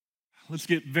Let's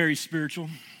get very spiritual.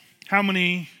 How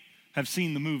many have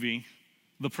seen the movie,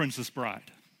 The Princess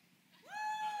Bride?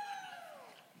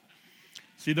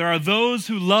 See, there are those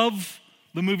who love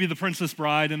the movie The Princess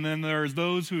Bride, and then there's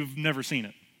those who have never seen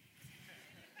it.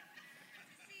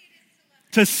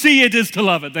 To see it is to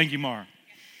love it. Thank you, Mara.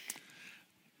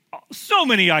 So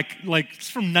many, it's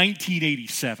from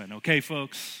 1987, okay,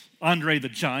 folks? Andre the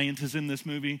Giant is in this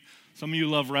movie. Some of you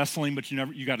love wrestling, but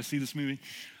you got to see this movie.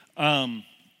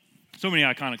 So many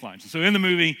iconic lines. So in the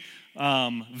movie,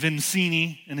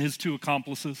 Vincini and his two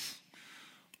accomplices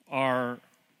are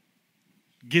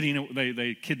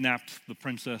they kidnapped the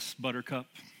Princess Buttercup.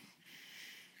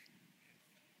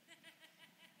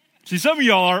 See, some of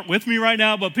y'all aren't with me right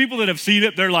now, but people that have seen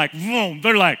it, they're like,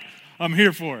 I'm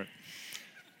here for it.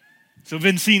 So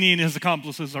Vincini and his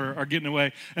accomplices are getting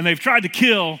away, and they've tried to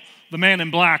kill the man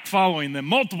in black following them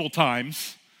multiple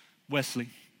times, Wesley,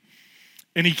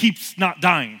 and he keeps not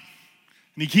dying,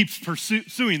 and he keeps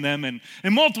pursuing them, and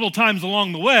multiple times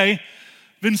along the way,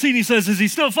 Vincini says, is he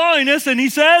still following us? And he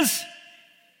says,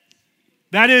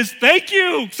 that is, thank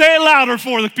you, say it louder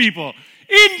for the people,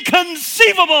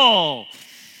 inconceivable.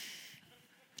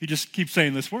 He just keeps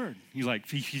saying this word. He's like,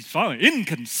 he's following,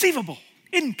 inconceivable.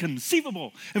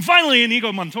 And finally,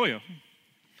 Inigo Montoya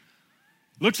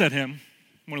looks at him,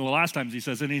 one of the last times he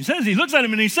says it, and he looks at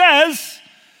him and he says,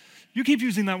 you keep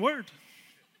using that word.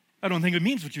 I don't think it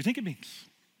means what you think it means.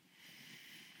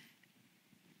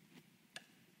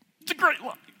 It's a great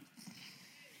line.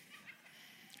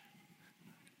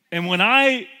 And when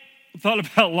I thought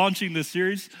about launching this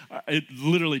series, it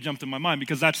literally jumped in my mind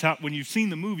because that's how, when you've seen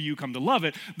the movie, you come to love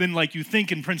it, then you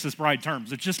think in Princess Bride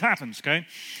terms. It just happens, okay?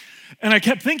 And I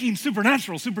kept thinking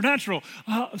supernatural.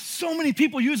 So many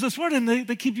people use this word and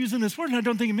they keep using this word and I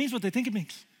don't think it means what they think it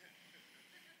means.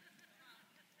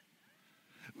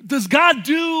 Does God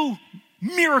do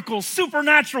miracles,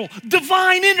 supernatural,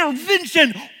 divine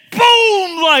intervention? Boom!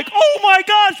 Oh my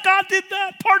gosh, God did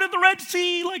that, part of the Red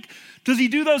Sea. Does he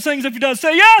do those things? If he does,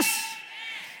 say yes.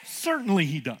 Certainly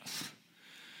he does.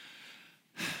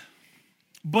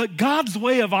 But God's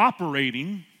way of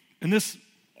operating, and this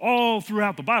all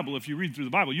throughout the Bible, if you read through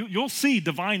the Bible, you'll see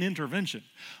divine intervention.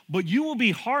 But you will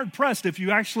be hard-pressed if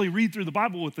you actually read through the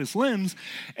Bible with this lens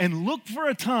and look for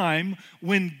a time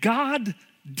when God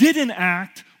didn't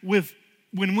act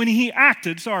when he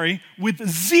acted with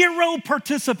zero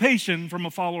participation from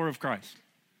a follower of Christ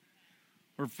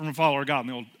or from a follower of God in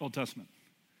the Old Testament.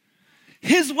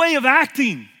 His way of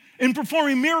acting and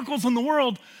performing miracles in the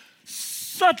world,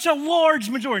 such a large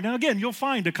majority. Now again, you'll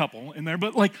find a couple in there,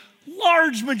 but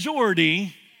large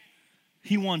majority,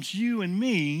 he wants you and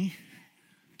me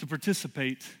to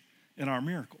participate in our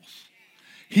miracles.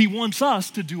 He wants us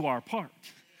to do our part.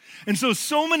 And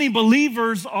so many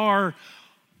believers are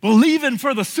believing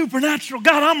for the supernatural.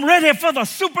 God, I'm ready for the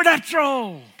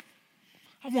supernatural.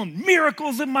 I want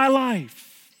miracles in my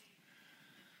life.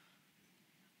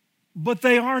 But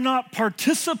they are not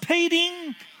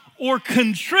participating or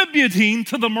contributing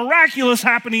to the miraculous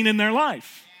happening in their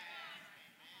life.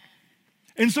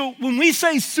 And so when we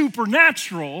say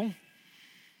supernatural,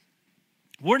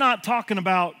 we're not talking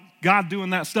about God doing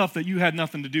that stuff that you had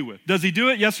nothing to do with. Does he do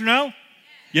it? Yes or no?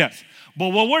 Yes. But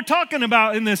what we're talking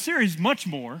about in this series much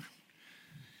more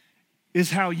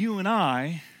is how you and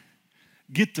I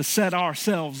get to set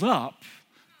ourselves up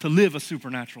to live a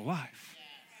supernatural life.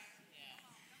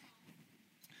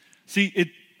 See,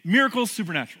 miracles,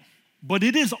 supernatural. But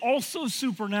it is also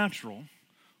supernatural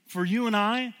for you and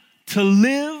I to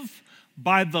live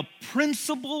by the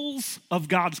principles of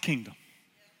God's kingdom.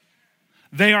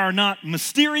 They are not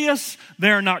mysterious.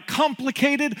 They are not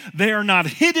complicated. They are not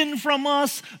hidden from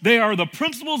us. They are the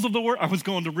principles of the word. I was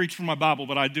going to reach for my Bible,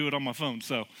 but I do it on my phone.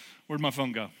 So where'd my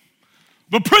phone go?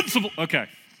 The principle. Okay.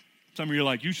 Some of you are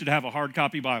like, you should have a hard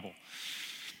copy Bible.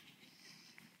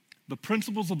 The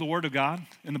principles of the word of God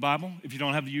in the Bible, if you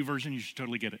don't have the U version, you should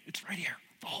totally get it. It's right here,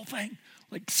 the whole thing,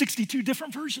 62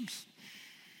 different versions.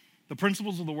 The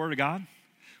principles of the word of God,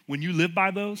 when you live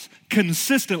by those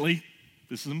consistently,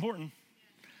 this is important,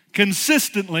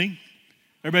 consistently,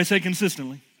 everybody say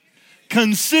consistently.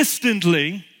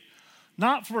 Consistently,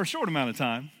 not for a short amount of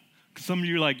time. Because some of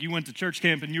you you went to church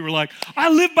camp and you were like, I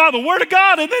live by the word of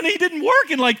God, and then he didn't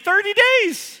work in 30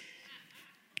 days.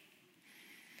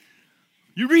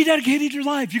 You rededicated your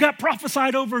life. You got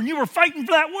prophesied over and you were fighting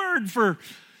for that word for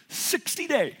 60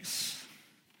 days.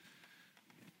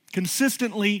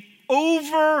 Consistently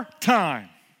over time.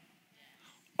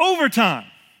 Over time.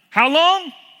 How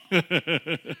long?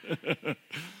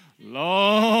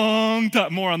 Long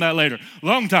time. More on that later.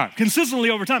 Long time. Consistently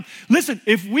over time. Listen,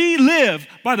 if we live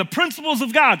by the principles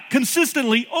of God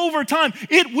consistently over time,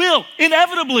 it will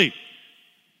inevitably,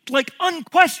 like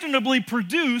unquestionably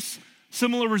produce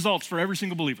similar results for every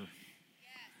single believer.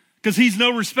 Because he's no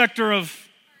respecter of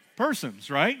persons,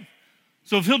 right?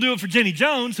 So if he'll do it for Jenny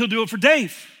Jones, he'll do it for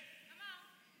Dave.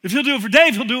 If he'll do it for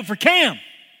Dave, he'll do it for Cam.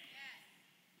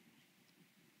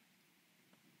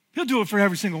 He'll do it for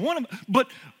every single one of them. But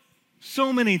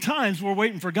so many times we're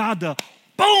waiting for God to,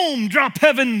 boom, drop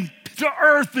heaven to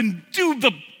earth and do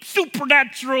the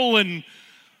supernatural, and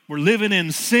we're living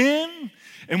in sin,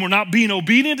 and we're not being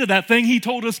obedient to that thing he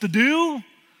told us to do,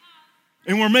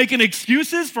 and we're making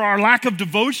excuses for our lack of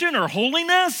devotion or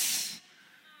holiness.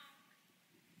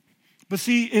 But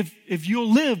see, if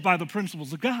you'll live by the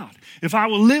principles of God, if I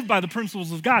will live by the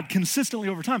principles of God consistently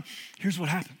over time, here's what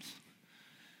happens.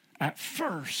 At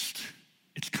first,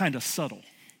 it's kind of subtle.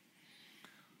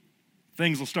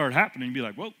 Things will start happening and be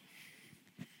like, whoa,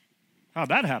 how'd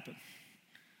that happen?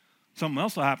 Something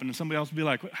else will happen and somebody else will be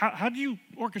like, how do you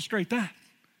orchestrate that?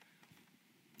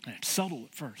 And it's subtle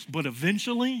at first, but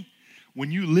eventually, when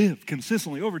you live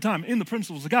consistently over time in the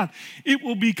principles of God, it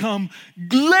will become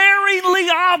glaringly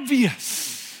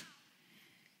obvious.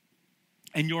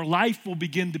 And your life will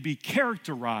begin to be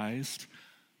characterized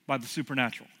by the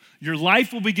supernatural. Your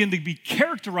life will begin to be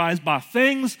characterized by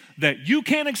things that you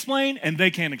can't explain and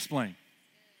they can't explain.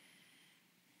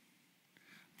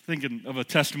 Thinking of a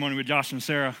testimony with Josh and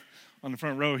Sarah on the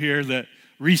front row here that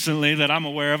recently that I'm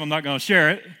aware of. I'm not going to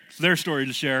share it. It's their story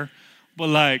to share. But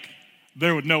like,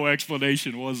 there was no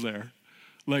explanation, was there?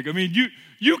 Like, I mean,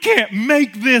 you can't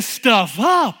make this stuff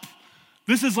up.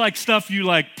 This is like stuff you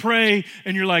like pray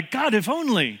and you're like, God, if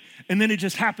only. And then it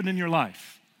just happened in your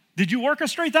life. Did you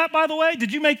orchestrate that, by the way?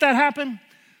 Did you make that happen?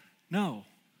 No.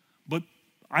 But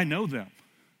I know them.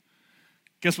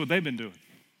 Guess what they've been doing?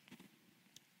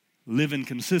 Living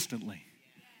consistently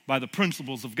by the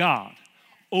principles of God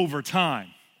over time.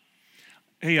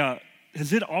 Hey,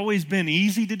 has it always been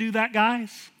easy to do that,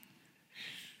 guys?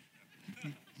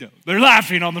 No, they're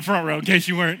laughing on the front row in case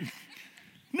you weren't.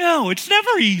 No, it's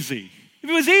never easy. If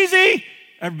it was easy,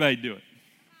 everybody'd do it.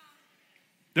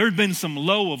 There had been some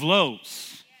low of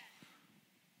lows.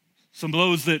 Some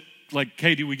lows that, like,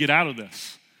 hey, do we get out of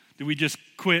this? Do we just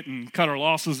quit and cut our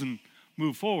losses and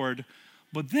move forward?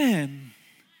 But then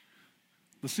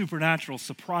the supernatural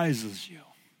surprises you.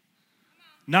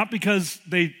 Not because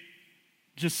they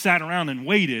just sat around and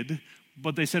waited,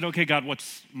 but they said, okay, God,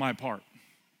 what's my part?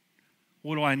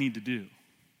 What do I need to do?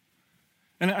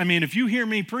 And I mean, if you hear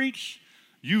me preach,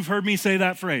 you've heard me say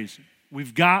that phrase.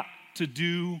 We've got to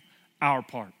do our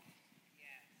part.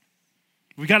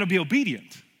 We've got to be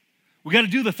obedient. We've got to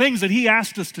do the things that he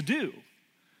asked us to do.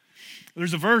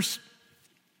 There's a verse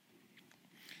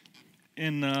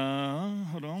in,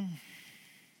 1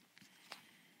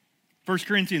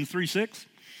 Corinthians 3:6. It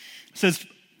says,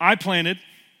 I planted,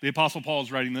 the Apostle Paul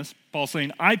is writing this. Paul's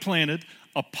saying, I planted,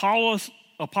 Apollos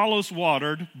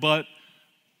watered, but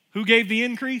who gave the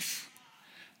increase?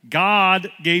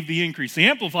 God gave the increase. The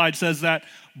Amplified says that,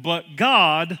 but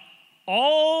God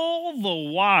all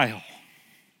the while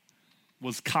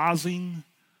was causing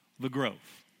the growth.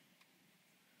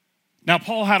 Now,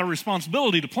 Paul had a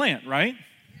responsibility to plant, right?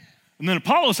 And then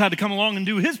Apollos had to come along and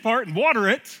do his part and water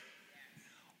it.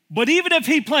 But even if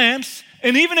he plants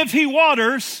and even if he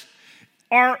waters,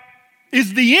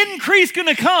 is the increase going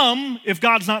to come if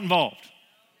God's not involved?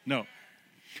 No.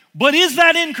 But is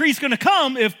that increase going to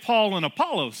come if Paul and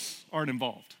Apollos aren't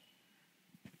involved?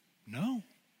 No.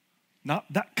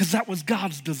 Not that, because that was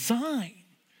God's design.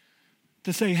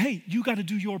 To say, hey, you got to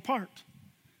do your part.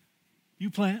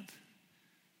 You plant,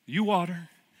 you water,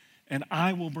 and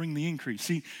I will bring the increase.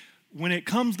 See, when it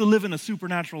comes to living a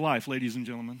supernatural life, ladies and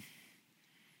gentlemen,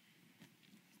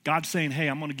 God's saying, hey,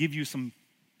 I'm going to give you some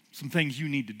things you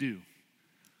need to do.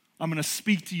 I'm going to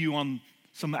speak to you on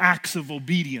some acts of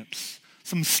obedience,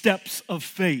 some steps of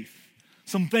faith,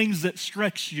 some things that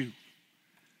stretch you.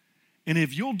 And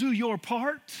if you'll do your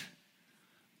part,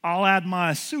 I'll add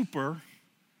my super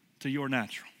to your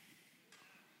natural.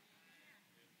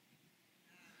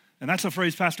 And that's a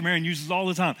phrase Pastor Marion uses all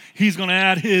the time. He's going to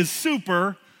add his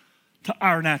super to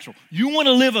our natural. You want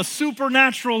to live a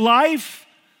supernatural life?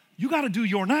 You got to do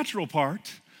your natural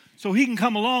part so he can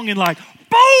come along and like,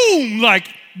 boom, like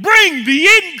bring the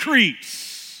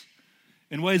increase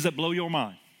in ways that blow your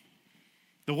mind.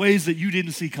 The ways that you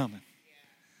didn't see coming.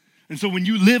 And so when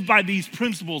you live by these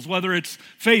principles, whether it's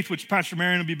faith, which Pastor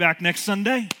Marion will be back next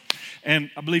Sunday,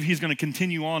 and I believe he's going to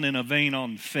continue on in a vein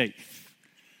on faith.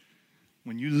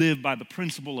 When you live by the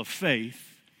principle of faith,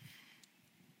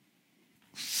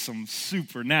 some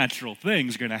supernatural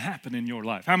things are going to happen in your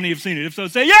life. How many have seen it? If so,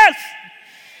 say yes.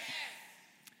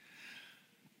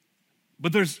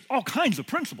 But there's all kinds of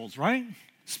principles, right?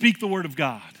 Speak the word of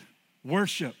God,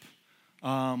 worship,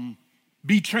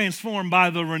 be transformed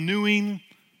by the renewing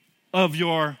of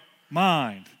your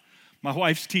mind. My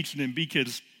wife's teaching in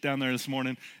B-Kids down there this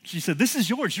morning. She said, this is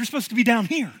yours. You're supposed to be down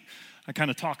here. I kind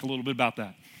of talk a little bit about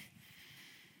that.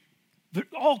 They're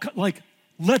all like,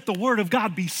 let the word of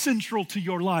God be central to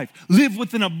your life. Live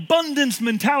with an abundance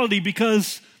mentality,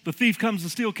 because the thief comes to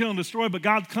steal, kill, and destroy, but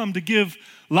God come to give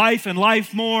life and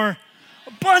life more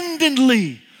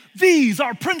abundantly. These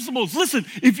are principles. Listen,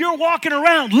 if you're walking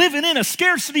around living in a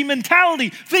scarcity mentality,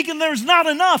 thinking there's not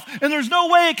enough and there's no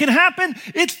way it can happen,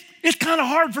 it's kind of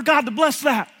hard for God to bless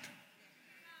that.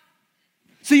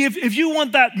 See, if you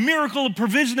want that miracle of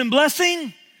provision and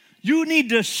blessing, you need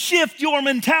to shift your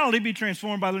mentality, be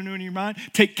transformed by the renewing of your mind,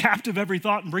 take captive every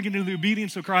thought and bring it into the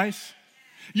obedience of Christ.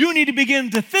 You need to begin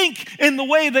to think in the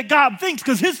way that God thinks,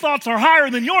 because his thoughts are higher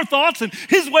than your thoughts and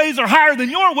his ways are higher than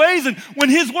your ways. And when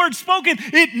his word's spoken,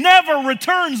 it never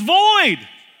returns void.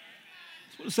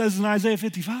 That's what it says in Isaiah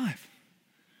 55.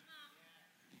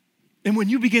 And when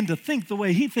you begin to think the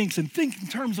way he thinks and think in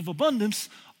terms of abundance,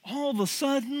 all of a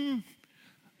sudden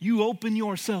you open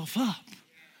yourself up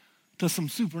to some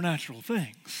supernatural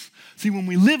things. See, when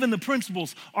we live in the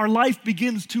principles, our life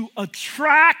begins to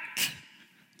attract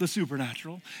the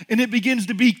supernatural, and it begins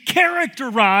to be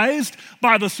characterized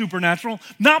by the supernatural,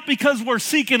 not because we're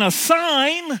seeking a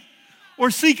sign or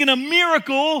seeking a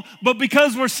miracle, but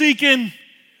because we're seeking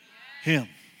him.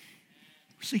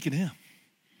 We're seeking him.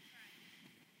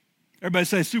 Everybody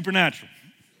say supernatural.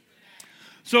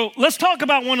 So let's talk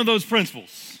about one of those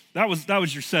principles. That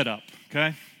was your setup,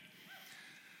 okay?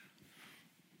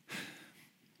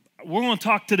 We're going to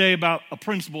talk today about a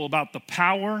principle about the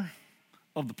power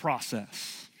of the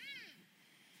process.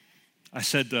 I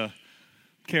said to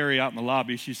Carrie out in the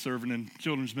lobby, she's serving in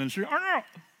children's ministry, aren't there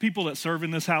people that serve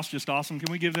in this house just awesome? Can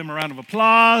we give them a round of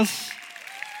applause?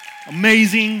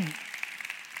 Amazing.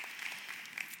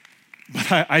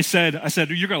 But I said,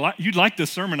 you'd like this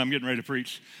sermon I'm getting ready to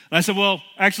preach. And I said, well,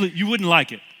 actually, you wouldn't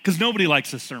like it, because nobody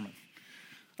likes this sermon.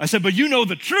 I said, but you know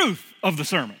the truth of the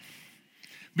sermon,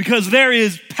 because there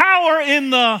is power in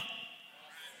the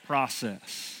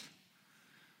process.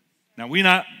 Now, we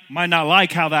might not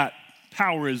like how that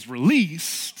power is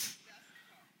released,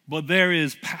 but there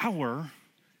is power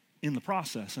in the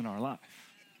process in our life.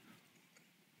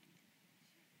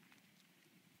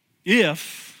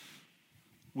 If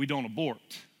we don't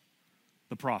abort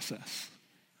the process.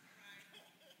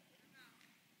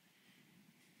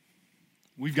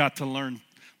 We've got to learn,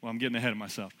 well, I'm getting ahead of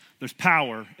myself. There's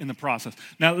power in the process.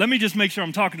 Now, let me just make sure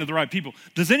I'm talking to the right people.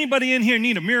 Does anybody in here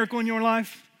need a miracle in your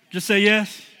life? Just say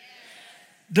yes.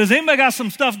 Does anybody got some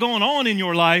stuff going on in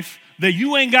your life that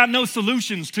you ain't got no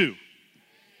solutions to?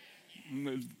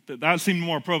 That seemed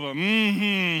more appropriate.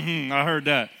 I heard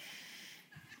that.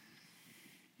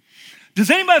 Does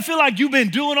anybody feel like you've been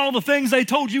doing all the things they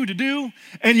told you to do,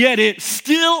 and yet it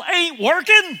still ain't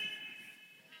working?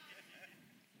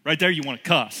 Right there, you want to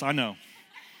cuss. I know.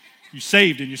 You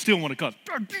saved and you still want to cuss.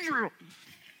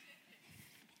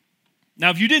 Now,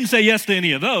 if you didn't say yes to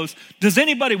any of those, does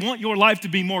anybody want your life to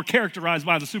be more characterized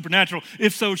by the supernatural?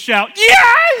 If so, shout,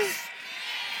 yes!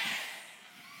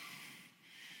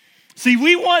 See,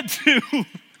 we want to.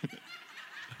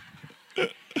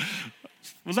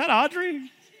 Was that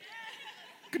Audrey?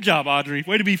 Good job, Audrey.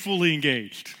 Way to be fully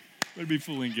engaged. Way to be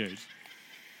fully engaged.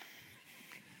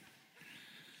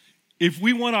 If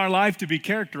we want our life to be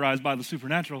characterized by the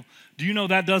supernatural, do you know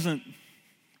that doesn't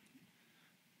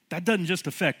just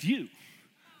affect you?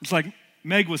 It's like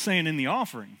Meg was saying in the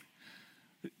offering.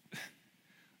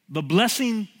 The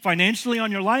blessing financially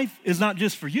on your life is not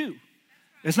just for you.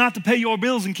 It's not to pay your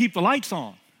bills and keep the lights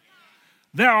on.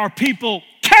 There are people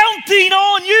counting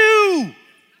on you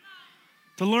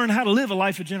to learn how to live a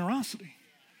life of generosity.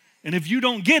 And if you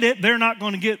don't get it, they're not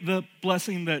going to get the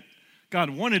blessing that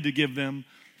God wanted to give them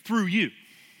through you.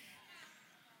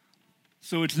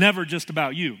 So it's never just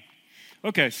about you.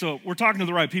 Okay, so we're talking to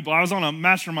the right people. I was on a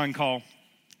mastermind call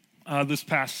just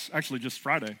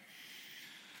Friday.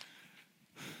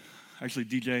 Actually,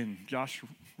 DJ and Josh,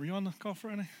 were you on the call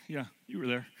Friday? Yeah, you were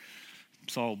there.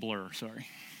 It's all a blur, sorry.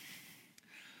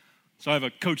 So I have a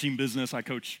coaching business. I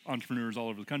coach entrepreneurs all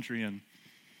over the country,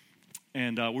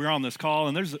 and we're on this call,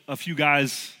 and there's a few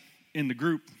guys in the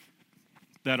group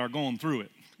that are going through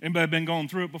it. Anybody been going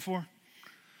through it before?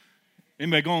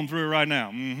 Anybody going through it right now?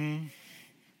 Mm-hmm.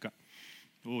 Okay.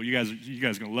 Well, you guys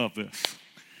are going to love this.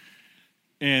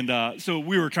 And so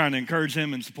we were trying to encourage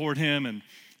him and support him, and,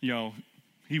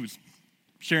 he was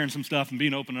sharing some stuff and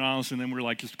being open and honest, and then we were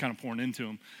like just kind of pouring into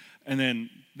him. And then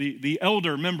the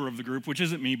elder member of the group, which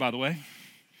isn't me, by the way,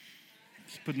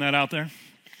 just putting that out there.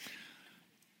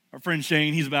 Our friend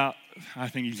Shane, I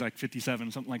think he's like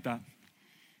 57, something like that.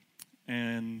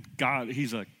 And God,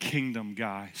 he's a kingdom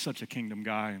guy, such a kingdom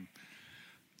guy, and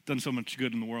done so much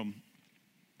good in the world.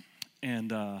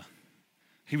 And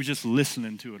he was just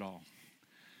listening to it all.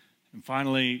 And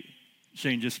finally,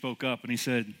 Shane just spoke up and he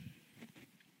said,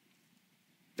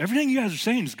 everything you guys are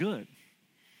saying is good.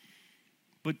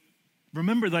 But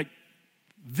remember, like,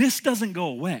 this doesn't go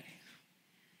away.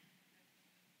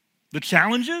 The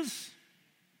challenges,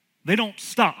 they don't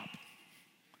stop.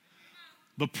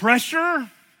 The pressure,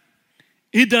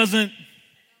 it doesn't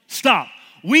stop.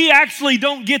 We actually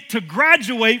don't get to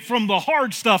graduate from the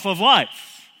hard stuff of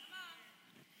life.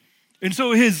 And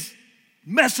so his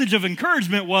message of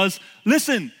encouragement was,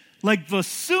 listen, like the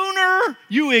sooner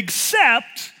you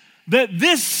accept that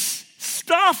this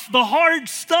stuff, the hard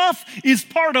stuff, is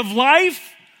part of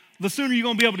life, the sooner you're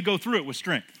going to be able to go through it with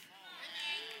strength.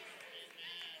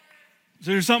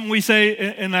 So there's something we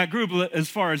say in that group as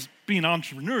far as being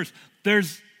entrepreneurs.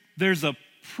 There's a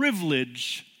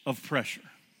privilege of pressure.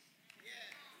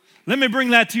 Let me bring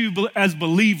that to you as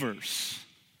believers.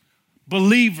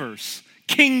 Believers,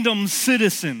 kingdom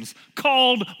citizens,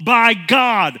 called by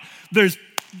God. There's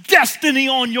destiny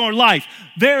on your life.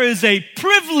 There is a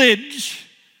privilege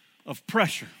of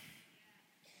pressure.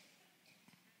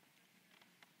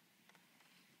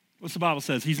 What's the Bible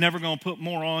says? He's never going to put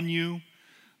more on you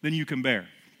than you can bear.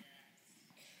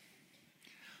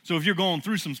 So if you're going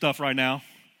through some stuff right now,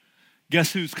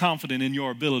 guess who's confident in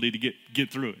your ability to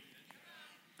get through it?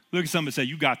 Look at somebody and say,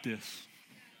 you got this.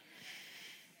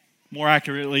 More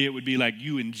accurately, it would be like,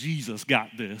 you and Jesus got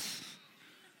this.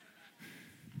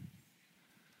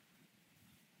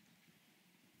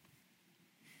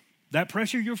 That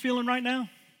pressure you're feeling right now,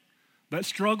 that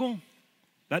struggle,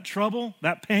 that trouble,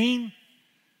 that pain,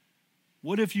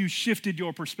 what if you shifted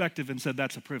your perspective and said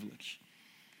that's a privilege?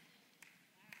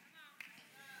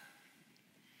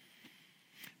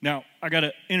 Now, I got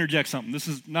to interject something. This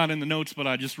is not in the notes, but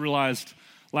I just realized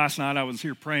last night I was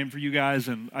here praying for you guys,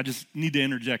 and I just need to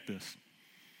interject this.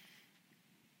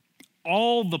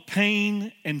 All the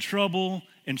pain and trouble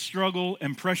and struggle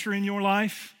and pressure in your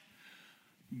life,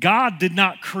 God did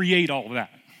not create all that.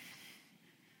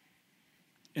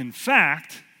 In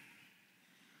fact,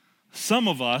 some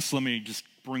of us, let me just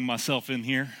bring myself in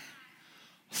here.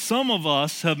 Some of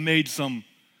us have made some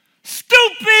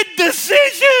stupid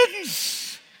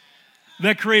decisions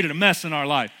that created a mess in our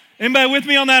life. Anybody with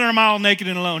me on that, or am I all naked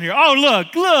and alone here? Oh,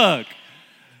 look.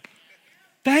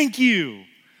 Thank you.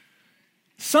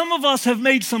 Some of us have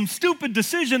made some stupid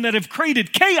decision that have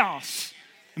created chaos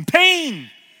and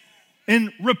pain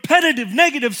and repetitive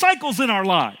negative cycles in our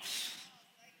lives.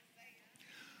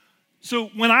 So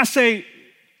when I say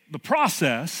the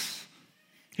process,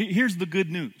 here's the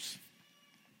good news.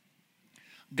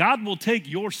 God will take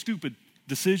your stupid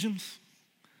decisions,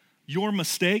 your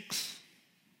mistakes,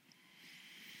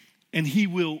 and he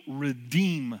will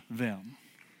redeem them.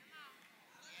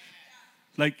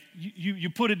 Like you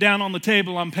put it down on the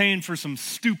table, I'm paying for some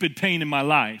stupid pain in my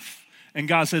life. And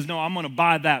God says, no, I'm going to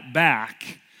buy that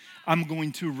back. I'm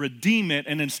going to redeem it.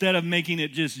 And instead of making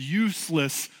it just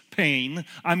useless pain,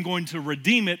 I'm going to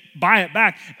redeem it, buy it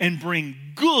back, and bring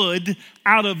good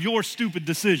out of your stupid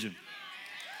decision.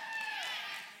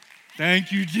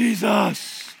 Thank you,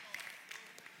 Jesus.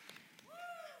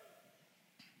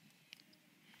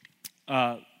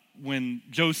 When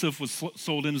Joseph was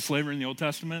sold into slavery in the Old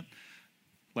Testament,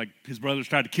 like his brothers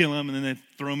tried to kill him, and then they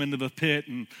threw him into the pit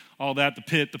and all that, the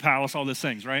pit, the palace, all these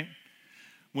things, right?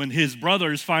 When his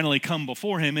brothers finally come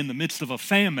before him in the midst of a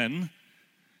famine,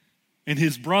 and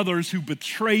his brothers who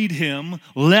betrayed him,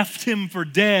 left him for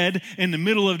dead in the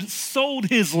middle of, sold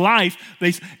his life,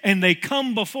 they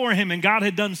come before him, and God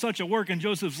had done such a work in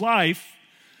Joseph's life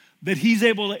that he's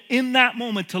able to, in that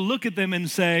moment, to look at them and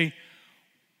say,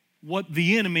 what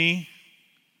the enemy,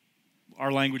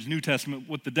 our language, New Testament,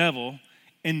 what the devil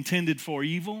intended for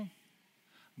evil,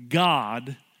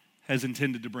 God has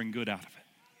intended to bring good out of it.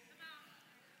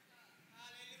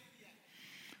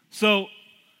 So,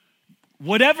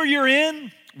 whatever you're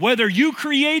in, whether you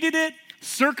created it,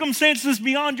 circumstances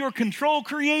beyond your control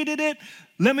created it,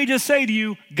 let me just say to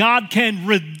you, God can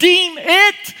redeem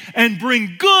it and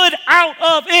bring good out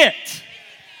of it.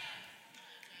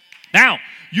 Now,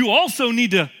 you also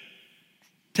need to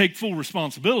take full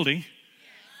responsibility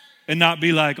and not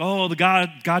be like, oh, God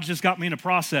just got me in a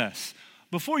process.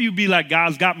 Before you be like,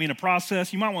 God's got me in a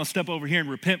process, you might want to step over here and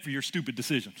repent for your stupid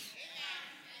decisions.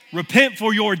 Repent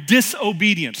for your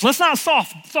disobedience. Let's not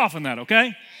soften that,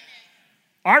 okay?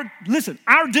 Our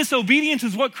disobedience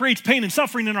is what creates pain and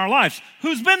suffering in our lives.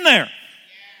 Who's been there?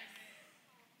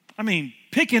 I mean,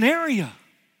 pick an area.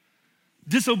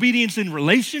 Disobedience in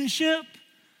relationship,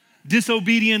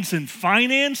 disobedience in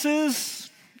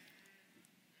finances.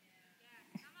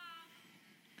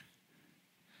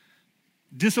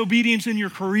 Disobedience in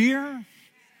your career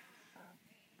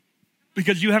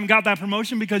because you haven't got that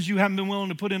promotion, because you haven't been willing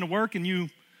to put in the work and you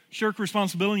shirk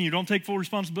responsibility and you don't take full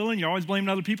responsibility and you're always blaming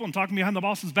other people and talking behind the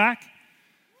boss's back.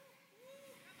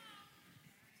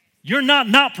 You're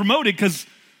not promoted because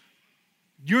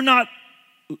you're not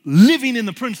living in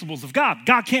the principles of God.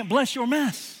 God can't bless your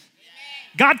mess.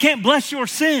 God can't bless your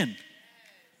sin,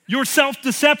 your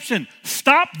self-deception.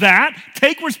 Stop that.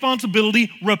 Take responsibility.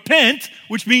 Repent,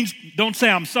 which means don't say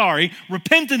I'm sorry.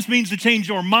 Repentance means to change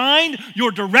your mind,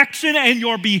 your direction, and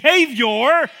your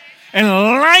behavior and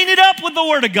line it up with the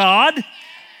Word of God.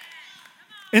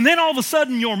 And then all of a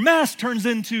sudden your mess turns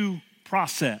into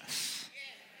process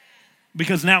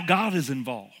because now God is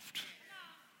involved.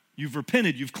 You've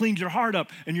repented, you've cleaned your heart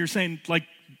up, and you're saying, like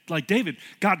David,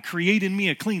 God, create in me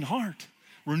a clean heart,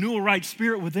 renew a right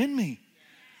spirit within me.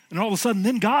 And all of a sudden,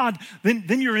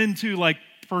 then you're into like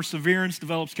perseverance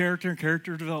develops character, and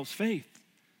character develops faith.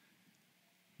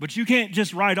 But you can't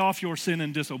just write off your sin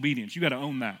and disobedience. You got to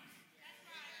own that.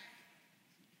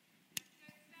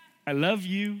 I love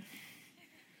you.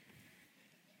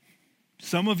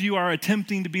 Some of you are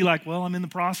attempting to be like, well, I'm in the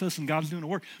process and God's doing the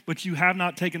work, but you have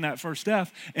not taken that first step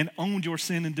and owned your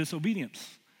sin and disobedience.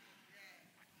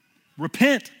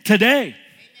 Repent today.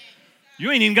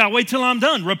 You ain't even got to wait till I'm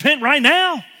done. Repent right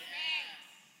now.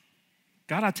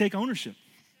 God, I take ownership.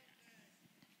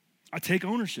 I take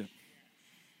ownership.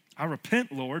 I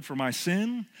repent, Lord, for my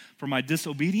sin, for my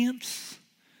disobedience.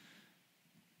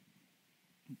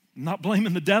 I'm not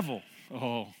blaming the devil.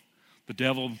 Oh, the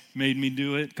devil made me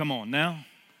do it. Come on now.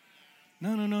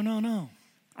 No.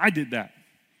 I did that.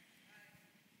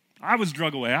 I was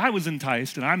drug away. I was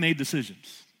enticed, and I made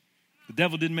decisions. The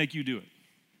devil didn't make you do it.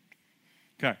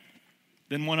 Okay.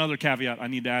 Then one other caveat I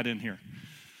need to add in here.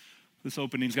 This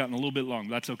opening's gotten a little bit long,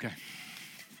 but that's okay.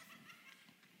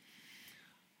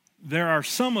 There are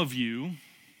some of you,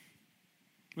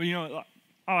 well, you know,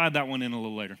 I'll add that one in a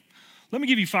little later. Let me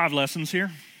give you 5 lessons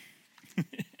here.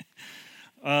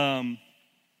 5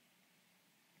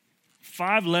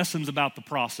 lessons about the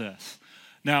process.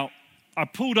 Now, I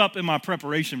pulled up in my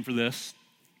preparation for this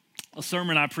a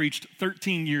sermon I preached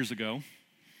 13 years ago.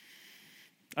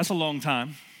 That's a long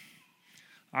time.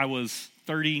 I was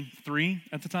 33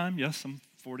 at the time. Yes, I'm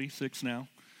 46 now.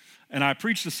 And I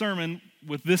preached a sermon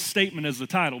with this statement as the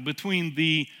title: between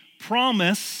the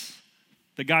promise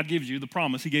that God gives you, the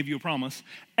promise, He gave you a promise,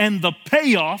 and the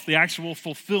payoff, the actual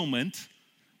fulfillment,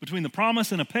 between the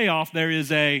promise and a payoff, there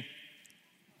is a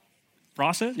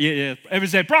process? Yeah. Everybody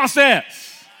say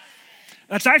process.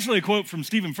 That's actually a quote from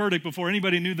Stephen Furtick before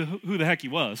anybody knew who the heck he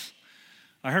was.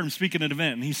 I heard him speak at an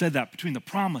event, and he said that between the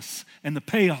promise and the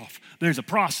payoff, there's a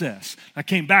process. I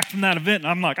came back from that event,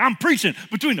 and I'm like, I'm preaching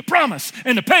between the promise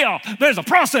and the payoff, there's a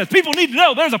process. People need to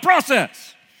know there's a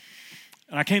process.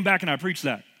 And I came back and I preached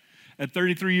that at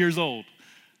 33 years old.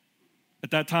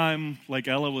 At that time, like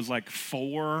Ella was like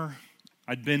 4.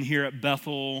 I'd been here at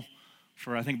Bethel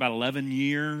for I think about 11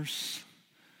 years.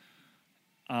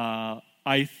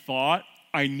 I thought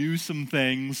I knew some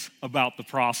things about the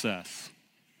process.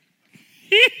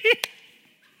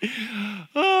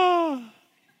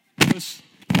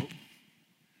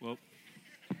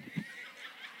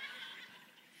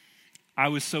 I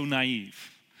was so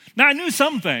naive. Now, I knew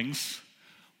some things,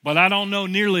 but I don't know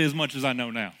nearly as much as I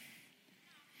know now.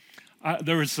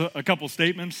 There was a couple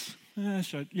statements.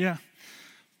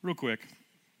 Real quick.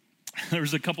 There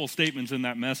was a couple statements in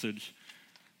that message.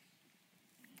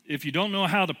 If you don't know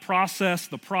how to process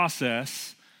the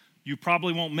process, you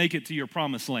probably won't make it to your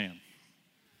promised land.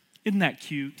 Isn't that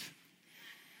cute?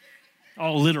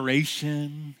 All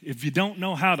alliteration. If you don't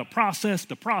know how to process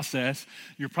the process,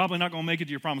 you're probably not going to make it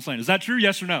to your promised land. Is that true?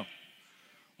 Yes or no?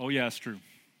 Oh, yeah, it's true.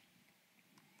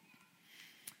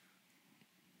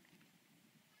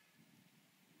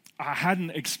 I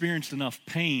hadn't experienced enough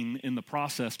pain in the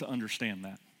process to understand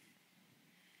that.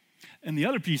 And the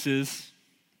other piece is,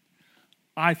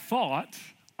 I thought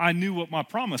I knew what my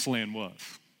promised land was.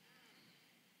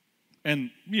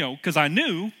 And, because I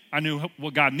knew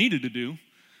what God needed to do.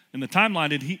 And the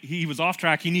timeline, he was off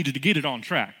track. He needed to get it on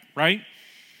track, right?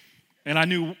 And I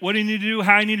knew what he needed to do,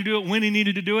 how he needed to do it, when he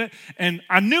needed to do it. And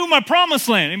I knew my promised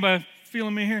land. Anybody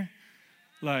feeling me here?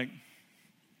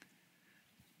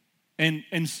 And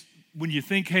when you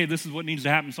think, hey, this is what needs to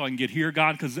happen so I can get here,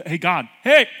 God, because, hey, God,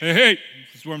 hey,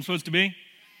 this is where I'm supposed to be.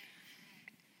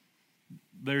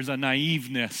 There's a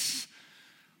naiveness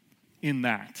in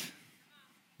that.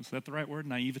 Is that the right word?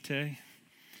 Naivete?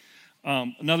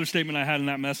 Another statement I had in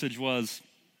that message was,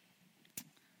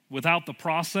 without the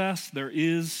process, there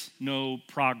is no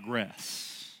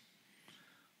progress.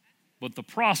 But the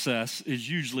process is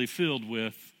usually filled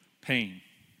with pain.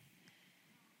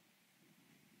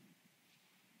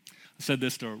 I said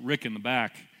this to Rick in the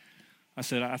back. I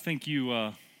said, I think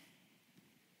you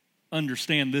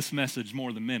understand this message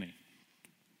more than many.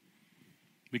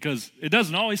 Because it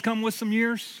doesn't always come with some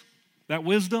years, that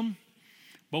wisdom.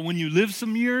 But when you live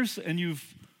some years and you've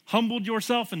humbled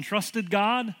yourself and trusted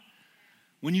God,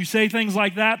 when you say things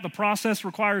like that, the process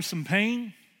requires some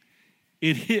pain,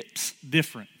 it hits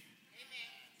different.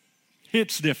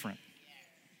 Hits different.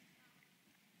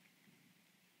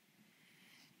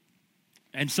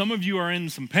 And some of you are in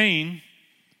some pain.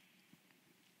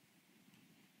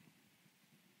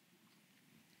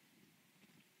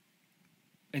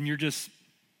 And you're just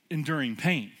enduring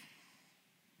pain.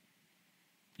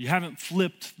 You haven't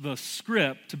flipped the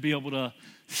script to be able to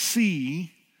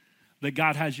see that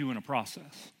God has you in a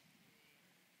process.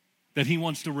 That he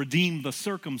wants to redeem the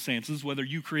circumstances, whether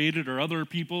you created or other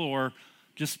people or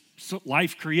just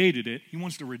life created it. He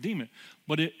wants to redeem it.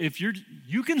 But if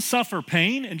you can suffer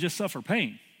pain and just suffer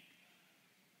pain.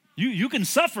 You can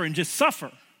suffer and just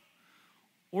suffer.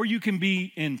 Or you can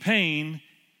be in pain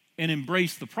and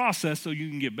embrace the process so you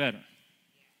can get better.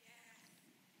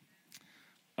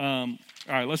 All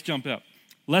right, let's jump up.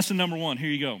 Lesson number 1, here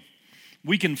you go.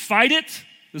 We can fight it.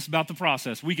 This is about the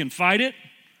process. We can fight it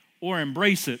or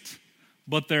embrace it,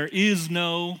 but there is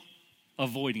no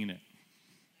avoiding it.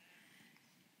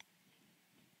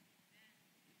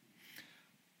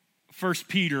 First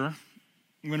Peter,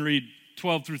 I'm going to read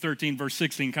 12 through 13, verse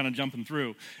 16, kind of jumping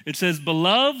through. It says,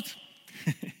 beloved,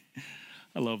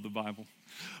 I love the Bible.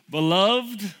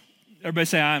 Beloved, everybody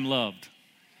say, I am loved.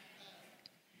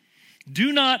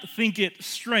 Do not think it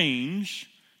strange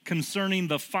concerning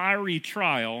the fiery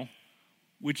trial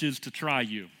which is to try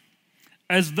you,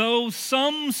 as though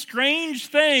some strange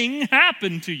thing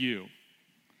happened to you.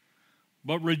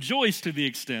 But rejoice to the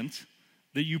extent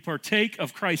that you partake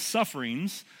of Christ's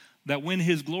sufferings, that when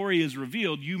his glory is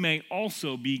revealed, you may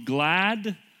also be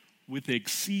glad with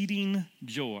exceeding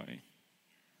joy. And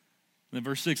then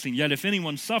verse 16, yet if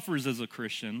anyone suffers as a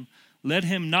Christian, let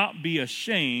him not be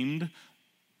ashamed,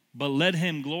 but let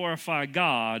him glorify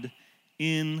God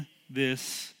in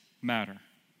this matter.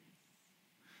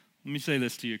 Let me say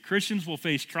this to you. Christians will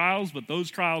face trials, but those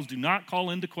trials do not call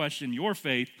into question your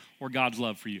faith or God's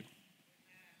love for you.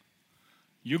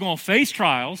 You're going to face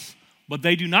trials, but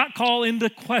they do not call into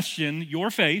question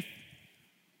your faith.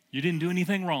 You didn't do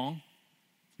anything wrong.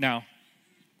 Now,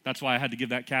 that's why I had to give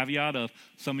that caveat of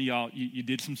some of y'all, you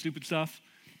did some stupid stuff,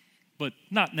 but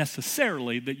not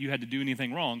necessarily that you had to do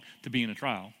anything wrong to be in a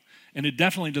trial. And it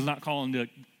definitely does not call into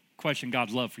question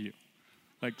God's love for you.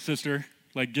 Like, sister,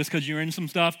 like just because you're in some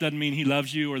stuff doesn't mean he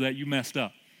loves you or that you messed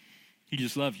up. He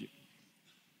just loves you.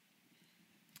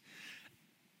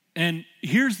 And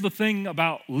here's the thing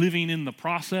about living in the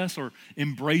process or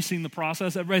embracing the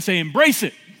process. Everybody say, embrace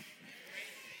it.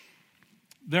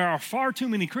 There are far too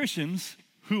many Christians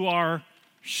who are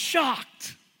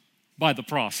shocked by the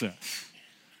process.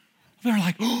 They're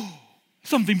like, oh,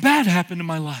 something bad happened in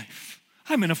my life.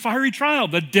 I'm in a fiery trial.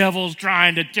 The devil's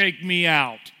trying to take me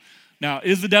out. Now,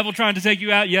 is the devil trying to take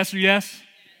you out? Yes or yes?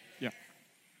 Yeah.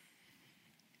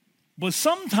 But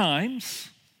sometimes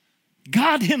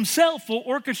God himself will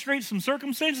orchestrate some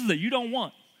circumstances that you don't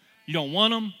want. You don't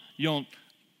want them. You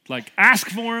don't ask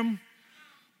for them.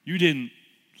 You didn't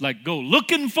go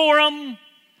looking for them.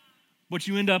 But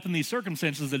you end up in these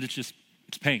circumstances that it's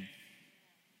pain.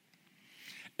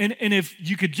 And if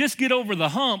you could just get over the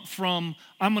hump from,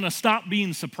 I'm going to stop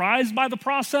being surprised by the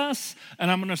process, and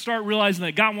I'm going to start realizing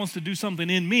that God wants to do something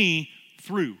in me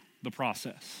through the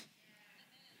process.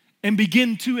 And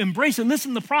begin to embrace it.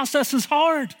 Listen, the process is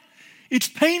hard. It's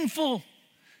painful.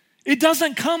 It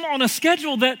doesn't come on a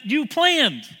schedule that you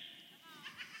planned.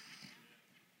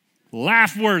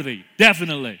 Laugh worthy,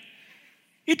 definitely.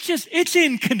 It's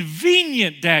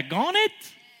inconvenient, daggone it.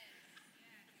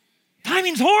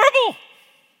 Timing's horrible.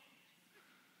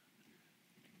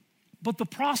 But the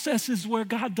process is where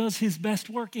God does his best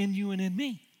work in you and in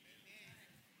me.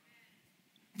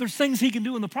 There's things he can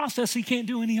do in the process he can't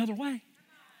do any other way.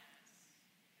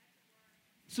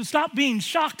 So stop being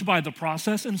shocked by the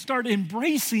process and start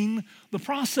embracing the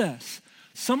process.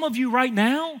 Some of you right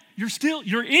now,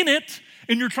 you're in it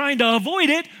and you're trying to avoid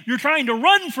it, you're trying to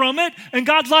run from it, and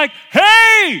God's like,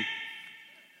 hey,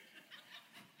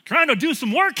 trying to do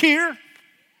some work here.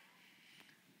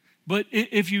 But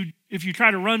if you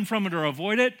try to run from it or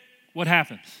avoid it, what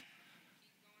happens?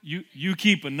 You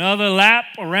keep another lap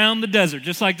around the desert,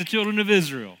 just like the children of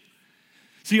Israel.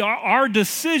 See, our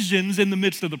decisions in the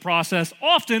midst of the process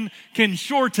often can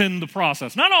shorten the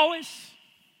process. Not always,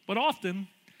 but often.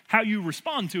 How you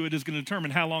respond to it is going to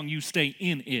determine how long you stay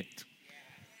in it.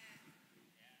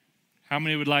 How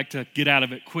many would like to get out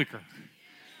of it quicker?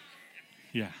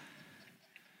 Yeah.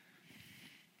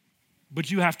 But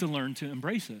you have to learn to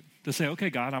embrace it. To say, okay,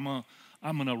 God, I'm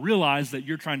going to realize that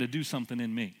you're trying to do something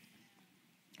in me.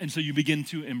 And so you begin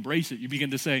to embrace it. You begin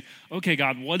to say, okay,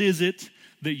 God, what is it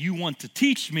that you want to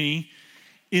teach me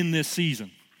in this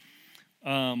season?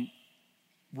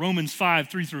 Romans 5,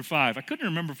 3 through 5. I couldn't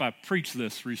remember if I preached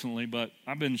this recently, but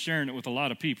I've been sharing it with a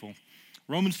lot of people.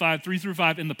 Romans 5, 3 through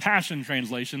 5 in the Passion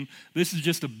Translation. This is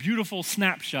just a beautiful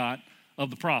snapshot of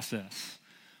the process.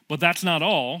 But that's not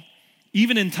all.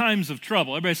 Even in times of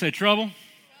trouble. Everybody say trouble.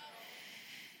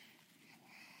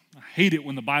 I hate it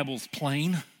when the Bible's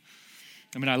plain.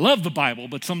 I mean, I love the Bible,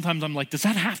 but sometimes I'm like, does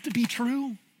that have to be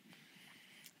true?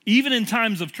 Even in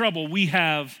times of trouble, we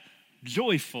have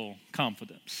joyful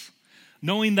confidence,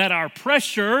 knowing that our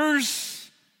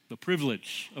pressures, the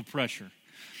privilege of pressure,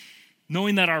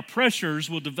 knowing that our pressures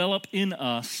will develop in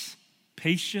us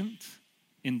patient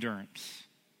endurance.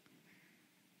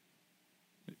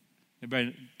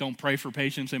 Anybody don't pray for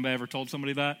patience? Anybody ever told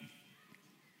somebody that?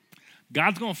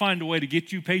 God's going to find a way to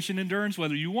get you patient endurance,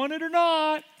 whether you want it or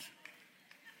not.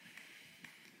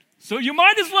 So you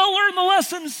might as well learn the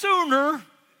lesson sooner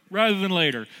rather than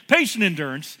later. Patient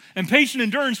endurance, and patient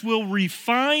endurance will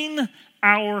refine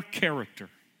our character.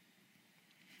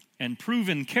 And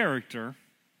proven character,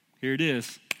 here it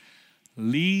is,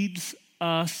 leads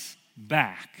us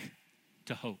back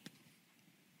to hope.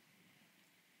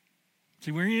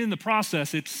 See, when you're in the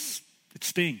process, it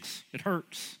stings, it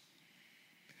hurts.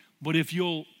 But if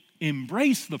you'll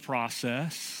embrace the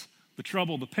process, the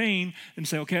trouble, the pain, and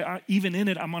say, okay, even in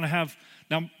it, I'm going to have.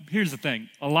 Now, here's the thing.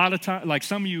 A lot of time, like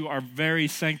some of you are very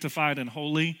sanctified and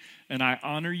holy, and I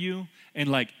honor you. And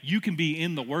like you can be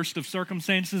in the worst of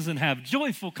circumstances and have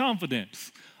joyful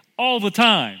confidence all the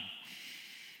time.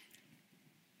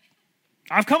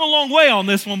 I've come a long way on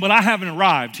this one, but I haven't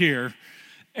arrived here.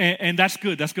 And that's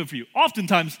good. That's good for you.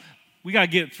 Oftentimes, we got to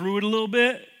get through it a little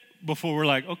bit before we're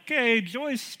like, okay,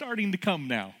 joy's starting to come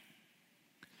now.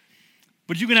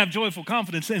 But you can have joyful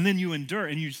confidence, and then you endure,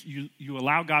 and you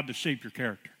allow God to shape your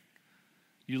character.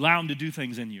 You allow him to do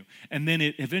things in you. And then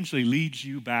it eventually leads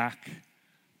you back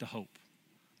to hope,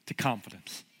 to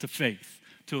confidence, to faith,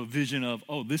 to a vision of,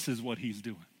 oh, this is what he's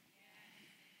doing.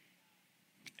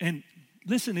 And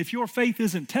listen, if your faith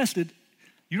isn't tested,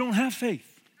 you don't have faith.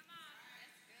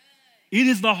 It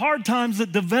is the hard times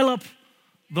that develop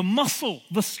the muscle,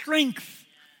 the strength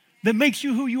that makes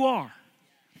you who you are.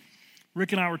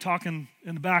 Rick and I were talking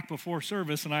in the back before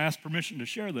service, and I asked permission to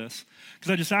share this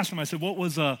because I just asked him, I said, what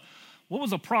was a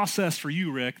process for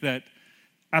you, Rick, that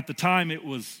at the time it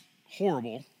was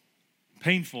horrible,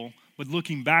 painful, but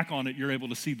looking back on it, you're able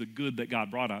to see the good that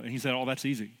God brought out? And he said, oh, that's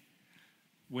easy.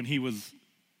 When he was,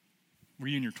 were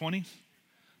you in your 20s?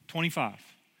 25.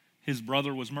 His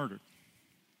brother was murdered.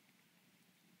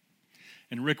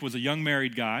 And Rick was a young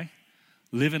married guy,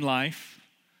 living life,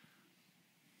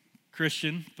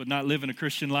 Christian, but not living a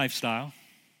Christian lifestyle,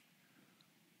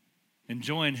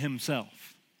 enjoying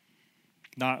himself.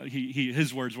 Not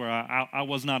his words were, I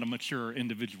was not a mature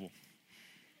individual.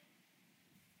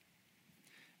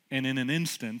 And in an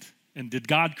instant, and did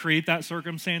God create that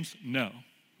circumstance? No.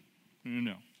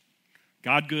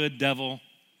 God good, devil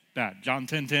bad. John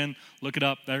 10:10, look it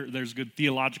up. There's a good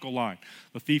theological line.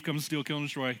 The thief comes to steal, kill, and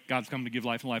destroy. God's come to give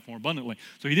life and life more abundantly.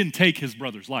 So he didn't take his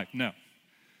brother's life, no.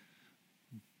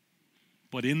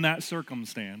 But in that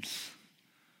circumstance,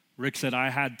 Rick said, I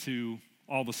had to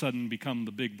all of a sudden become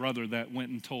the big brother that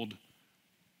went and told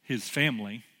his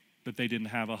family that they didn't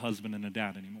have a husband and a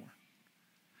dad anymore.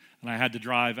 And I had to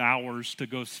drive hours to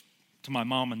go to my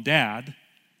mom and dad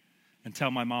and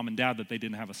tell my mom and dad that they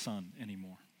didn't have a son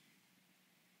anymore.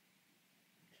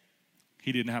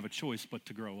 He didn't have a choice but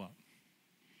to grow up.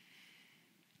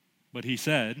 But he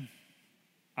said,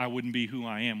 I wouldn't be who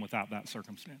I am without that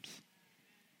circumstance.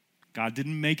 God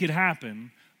didn't make it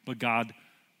happen, but God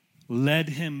led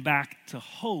him back to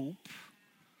hope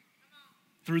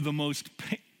through the most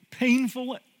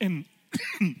painful and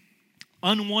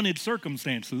unwanted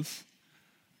circumstances.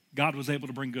 God was able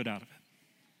to bring good out of it.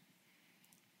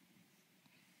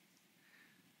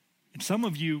 And some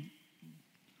of you,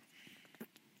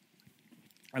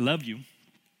 I love you,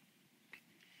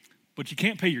 but you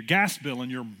can't pay your gas bill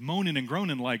and you're moaning and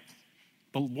groaning like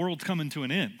the world's coming to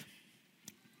an end.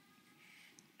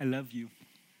 I love you.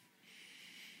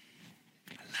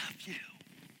 I love you.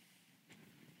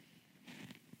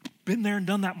 Been there and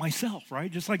done that myself,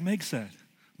 right? Just like Meg said.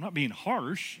 I'm not being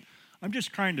harsh. I'm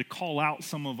just trying to call out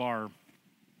some of our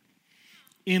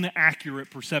inaccurate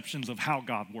perceptions of how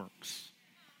God works.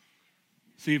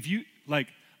 See, if you,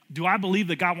 do I believe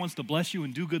that God wants to bless you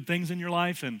and do good things in your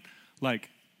life? And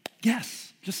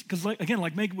yes, just because again,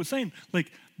 like Megan was saying,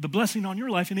 the blessing on your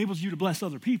life enables you to bless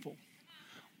other people.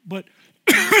 But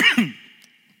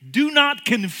do not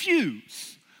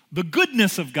confuse the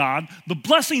goodness of God, the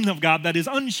blessing of God that is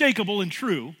unshakable and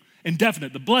true and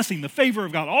definite, the blessing, the favor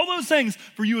of God, all those things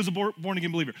for you as a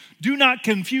born-again believer. Do not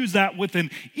confuse that with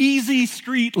an easy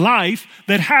street life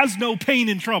that has no pain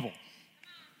and trouble.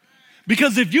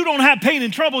 Because if you don't have pain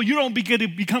and trouble, you don't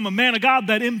become a man of God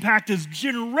that impacts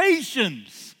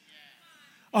generations.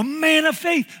 A man of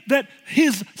faith that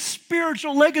his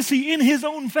spiritual legacy in his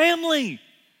own family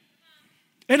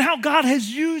and how God has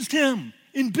used him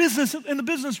in business, in the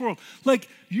business world.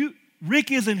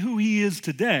 Rick isn't who he is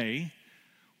today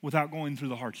without going through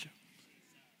the hardship.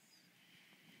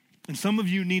 And some of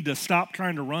you need to stop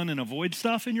trying to run and avoid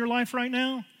stuff in your life right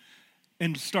now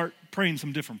and start praying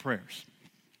some different prayers.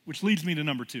 Which leads me to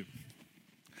number 2.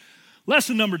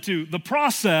 Lesson number 2, the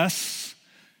process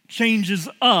changes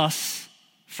us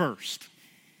first.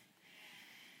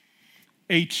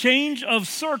 A change of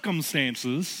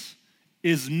circumstances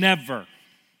is never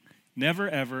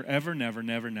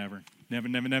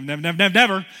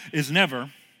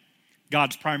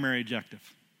God's primary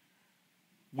objective.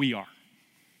 We are.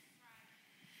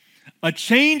 A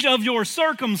change of your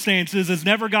circumstances is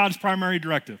never God's primary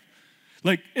directive.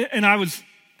 And I was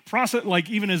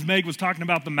even as Meg was talking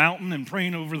about the mountain and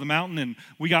praying over the mountain and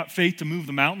we got faith to move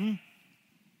the mountain.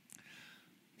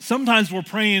 Sometimes we're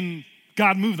praying,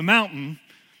 God, move the mountain.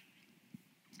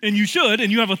 And you should,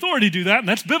 and you have authority to do that, and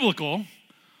that's biblical.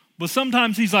 But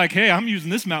sometimes he's like, hey, I'm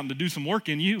using this mountain to do some work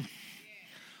in you.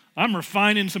 I'm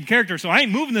refining some character, so I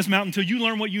ain't moving this mountain until you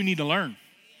learn what you need to learn.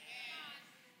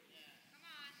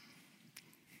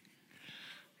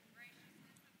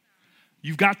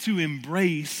 You've got to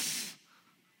embrace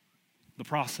the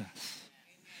process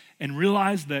and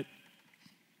realize that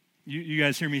you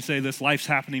guys hear me say this, life's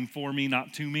happening for me,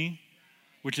 not to me,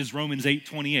 which is Romans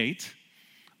 8:28.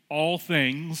 All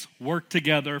things work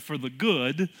together for the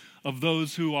good of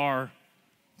those who are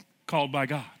called by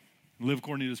God, live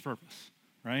according to his purpose,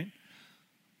 right?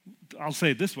 I'll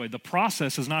say it this way, the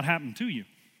process is not happening to you.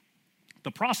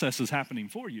 The process is happening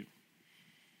for you.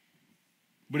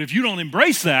 But if you don't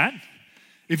embrace that,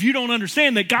 if you don't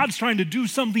understand that God's trying to do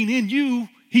something in you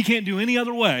he can't do any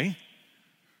other way,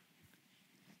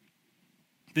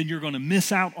 then you're going to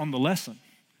miss out on the lesson.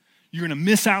 You're going to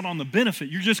miss out on the benefit.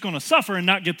 You're just going to suffer and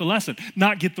not get the lesson,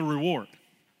 not get the reward.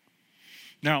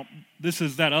 Now, this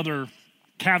is that other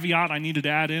caveat I needed to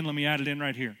add in. Let me add it in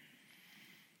right here.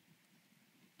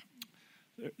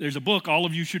 There's a book all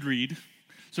of you should read.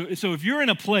 So if you're in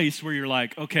a place where you're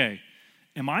like, okay,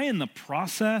 am I in the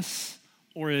process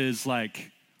or is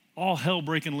all hell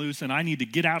breaking loose and I need to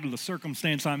get out of the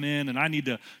circumstance I'm in and I need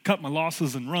to cut my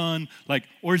losses and run?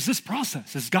 Or is this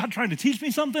process? Is God trying to teach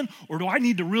me something? Or do I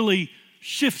need to really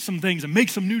shift some things and make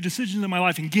some new decisions in my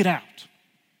life and get out?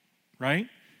 Right?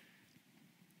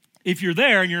 If you're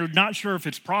there and you're not sure if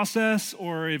it's process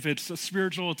or if it's a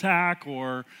spiritual attack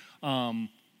or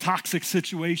toxic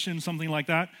situation, something like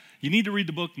that, you need to read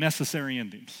the book Necessary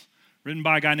Endings, written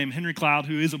by a guy named Henry Cloud,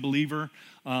 who is a believer,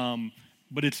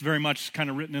 but it's very much kind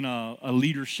of written in a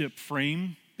leadership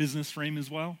frame, business frame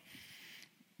as well.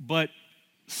 But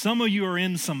some of you are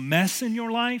in some mess in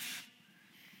your life,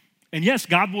 and yes,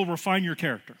 God will refine your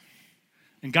character,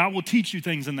 and God will teach you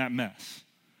things in that mess.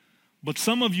 But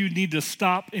some of you need to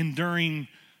stop enduring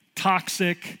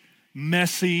toxic,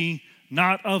 messy,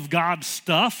 not of God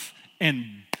stuff and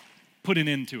put an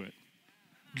end to it.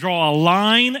 Draw a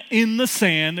line in the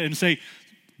sand and say,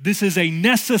 this is a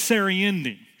necessary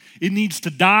ending. It needs to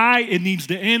die, it needs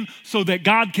to end so that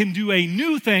God can do a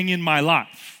new thing in my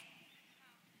life.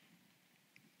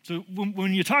 So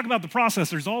when you talk about the process,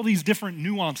 there's all these different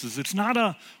nuances. It's not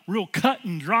a real cut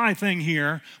and dry thing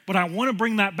here, but I want to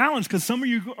bring that balance because some of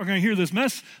you are going to hear this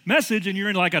message and you're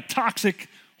in a toxic,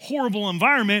 horrible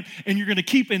environment and you're going to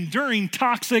keep enduring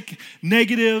toxic,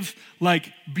 negative,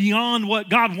 beyond what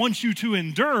God wants you to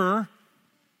endure.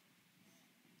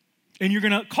 And you're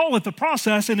going to call it the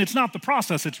process, and it's not the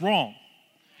process. It's wrong.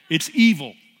 It's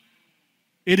evil.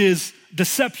 It is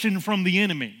deception from the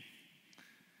enemy.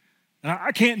 And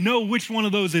I can't know which one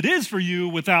of those it is for you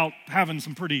without having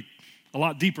a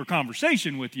lot deeper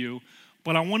conversation with you.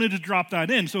 But I wanted to drop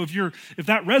that in. So if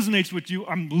that resonates with you,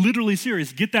 I'm literally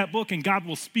serious. Get that book and God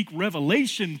will speak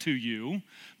revelation to you.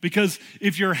 Because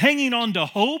if you're hanging on to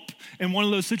hope in one of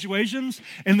those situations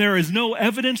and there is no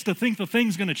evidence to think the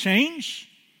thing's going to change,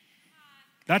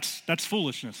 that's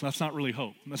foolishness. That's not really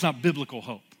hope. That's not biblical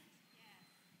hope.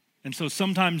 And so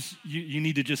sometimes you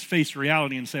need to just face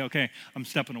reality and say, okay, I'm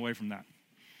stepping away from that.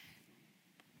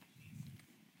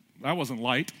 That wasn't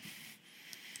light.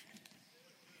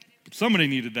 Somebody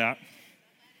needed that.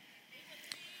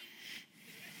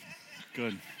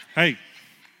 Good. Hey,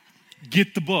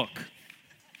 get the book.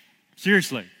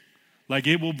 Seriously. Like,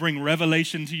 it will bring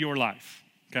revelation to your life,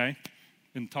 okay?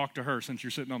 And talk to her since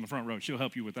you're sitting on the front row. She'll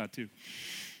help you with that too.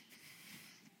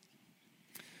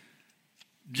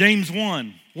 James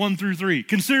 1:1-3.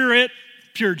 Consider it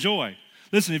pure joy.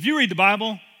 Listen, if you read the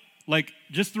Bible, like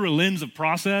just through a lens of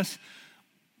process,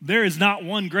 there is not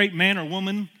one great man or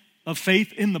woman of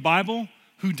faith in the Bible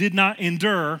who did not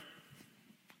endure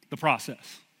the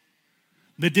process,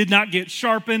 that did not get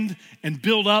sharpened and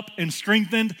built up and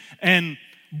strengthened and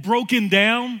broken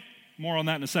down. More on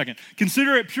that in a second.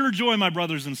 Consider it pure joy, my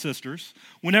brothers and sisters,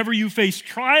 whenever you face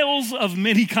trials of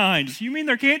many kinds. You mean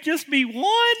there can't just be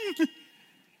one?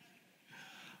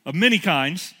 Of many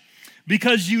kinds,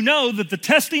 because you know that the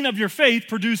testing of your faith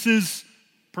produces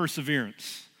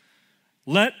perseverance.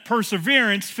 Let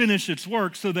perseverance finish its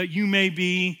work so that you may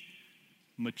be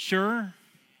mature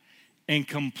and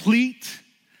complete,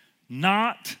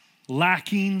 not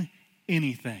lacking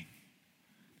anything.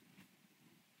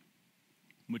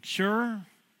 Mature.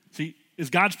 See, is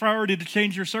God's priority to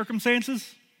change your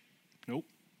circumstances? Nope.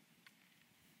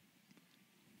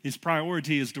 His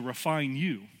priority is to refine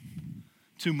you,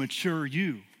 to mature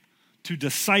you, to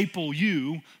disciple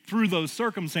you through those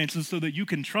circumstances so that you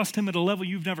can trust him at a level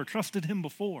you've never trusted him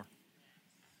before.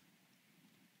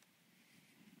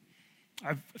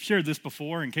 I've shared this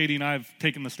before, and Katie and I have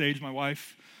taken the stage, my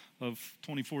wife of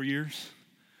 24 years.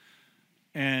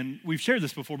 And we've shared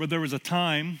this before, but there was a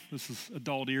time, this is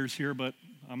adult ears here, but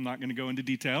I'm not going to go into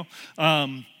detail,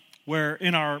 where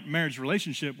in our marriage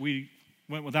relationship, we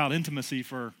went without intimacy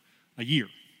for a year.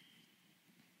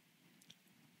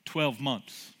 12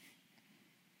 months.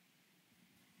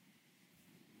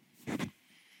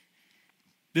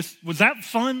 Was that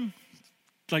fun?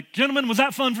 Like, gentlemen, was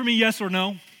that fun for me, yes or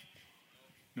no?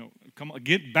 No, come on,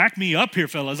 back me up here,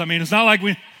 fellas. I mean, it's not like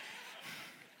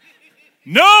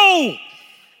No!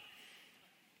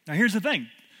 Now, here's the thing.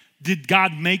 Did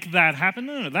God make that happen?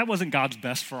 No, that wasn't God's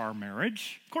best for our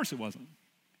marriage. Of course it wasn't.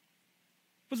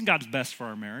 It wasn't God's best for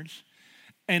our marriage.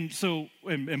 And so,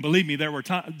 and believe me, there were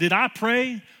times. Did I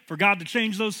pray for God to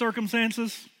change those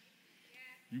circumstances?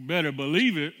 You better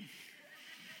believe it.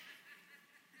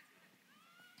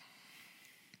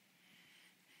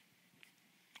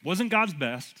 Wasn't God's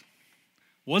best,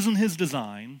 wasn't his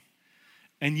design,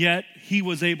 and yet he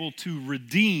was able to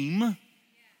redeem,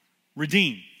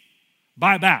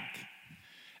 buy back.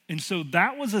 And so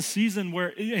that was a season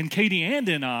where, and Katie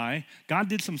and I, God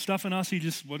did some stuff in us he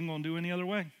just wasn't going to do any other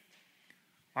way.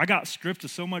 I got stripped of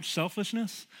so much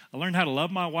selfishness. I learned how to love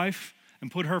my wife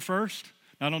and put her first.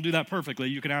 Now, I don't do that perfectly.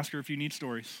 You can ask her if you need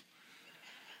stories.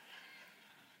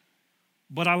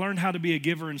 But I learned how to be a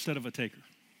giver instead of a taker.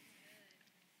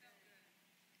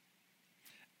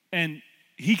 And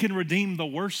he can redeem the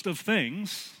worst of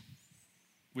things,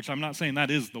 which I'm not saying that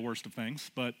is the worst of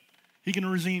things, but he can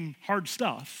redeem hard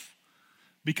stuff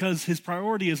because his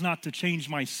priority is not to change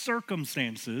my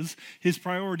circumstances. His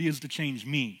priority is to change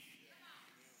me.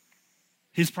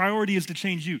 His priority is to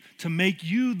change you, to make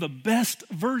you the best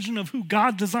version of who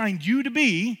God designed you to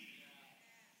be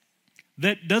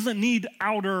that doesn't need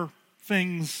outer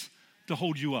things to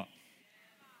hold you up,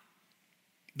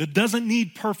 that doesn't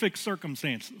need perfect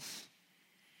circumstances.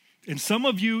 And some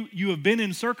of you have been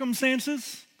in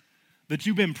circumstances that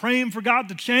you've been praying for God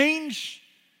to change.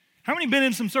 How many been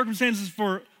in some circumstances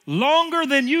for longer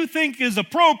than you think is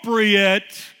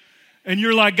appropriate? And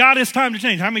you're like, God, it's time to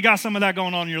change. How many got some of that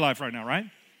going on in your life right now, right?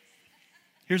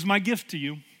 Here's my gift to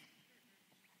you.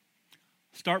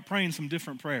 Start praying some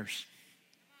different prayers.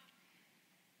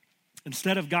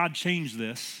 Instead of God, change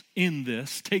this, end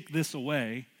this, take this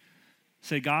away,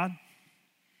 say, God,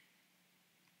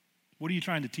 what are you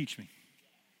trying to teach me?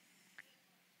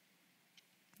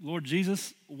 Lord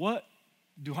Jesus, what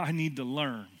do I need to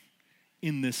learn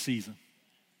in this season?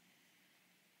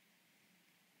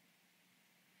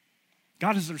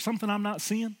 God, is there something I'm not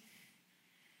seeing?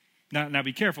 Now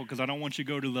be careful, because I don't want you to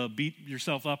go to the beat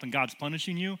yourself up and God's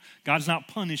punishing you. God's not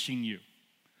punishing you.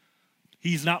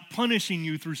 He's not punishing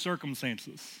you through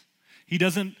circumstances. He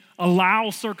doesn't allow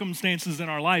circumstances in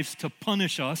our lives to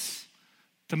punish us,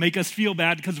 to make us feel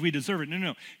bad because we deserve it.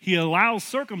 No. He allows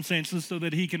circumstances so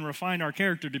that he can refine our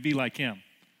character to be like him,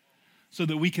 so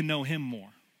that we can know him more.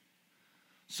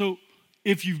 So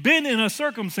if you've been in a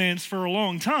circumstance for a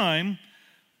long time,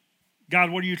 God,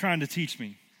 what are you trying to teach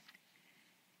me?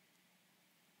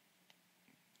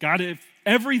 God, if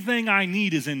everything I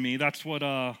need is in me, that's what,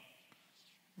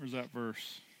 where's that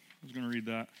verse? I was going to read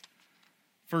that.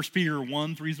 1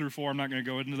 Pt.1, 3-4, I'm not going to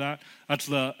go into that.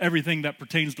 That's everything that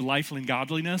pertains to life and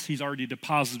godliness, he's already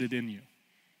deposited in you.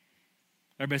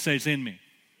 Everybody say it's in me.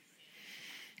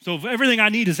 So if everything I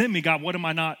need is in me, God, what am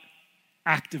I not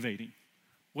activating?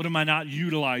 What am I not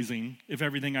utilizing if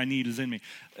everything I need is in me?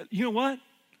 You know what?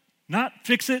 Not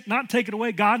fix it, not take it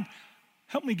away. God,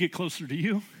 help me get closer to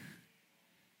you.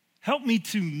 Help me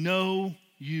to know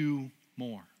you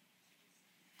more.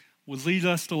 Which leads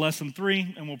us to lesson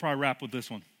 3, and we'll probably wrap with this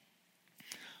one.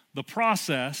 The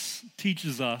process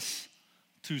teaches us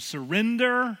to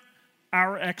surrender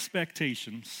our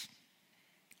expectations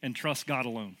and trust God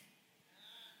alone.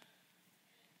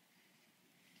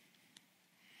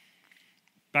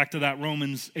 Back to that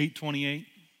Romans 8:28.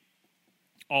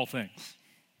 All things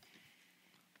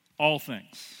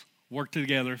work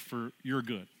together for your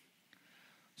good.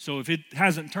 So if it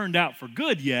hasn't turned out for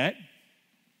good yet,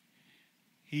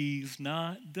 he's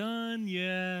not done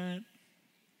yet.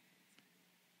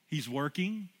 He's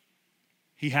working.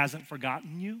 He hasn't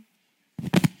forgotten you.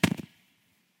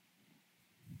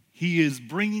 He is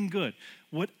bringing good.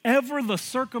 Whatever the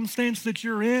circumstance that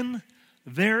you're in,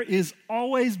 there is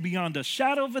always, beyond a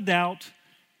shadow of a doubt,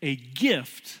 a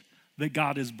gift that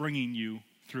God is bringing you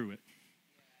through it.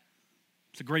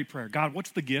 It's a great prayer. God,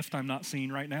 what's the gift I'm not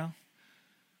seeing right now?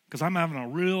 Because I'm having a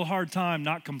real hard time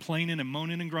not complaining and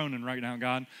moaning and groaning right now,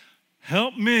 God.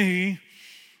 Help me.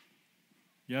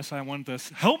 Yes, I want this.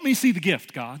 Help me see the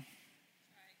gift, God.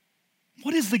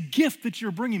 What is the gift that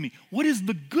you're bringing me? What is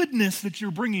the goodness that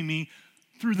you're bringing me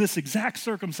through this exact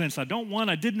circumstance I don't want,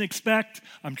 I didn't expect,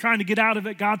 I'm trying to get out of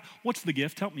it? God, what's the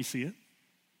gift? Help me see it.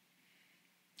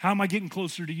 How am I getting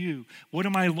closer to you? What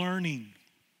am I learning?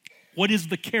 What is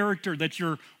the character that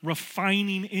you're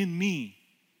refining in me?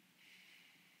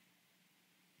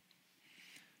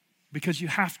 Because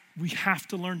we have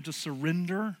to learn to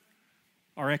surrender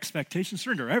our expectations,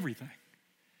 surrender everything,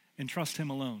 and trust him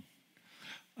alone.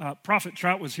 Prophet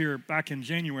Trout was here back in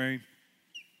January,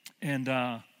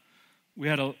 and we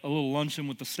had a little luncheon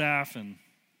with the staff, and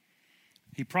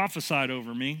he prophesied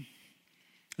over me.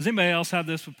 Does anybody else have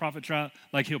this with Prophet Trout?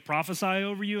 Like he'll prophesy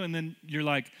over you, and then you're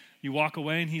like, you walk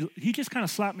away, and he just kind of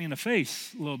slapped me in the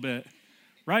face a little bit,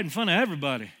 right in front of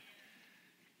everybody.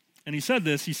 And he said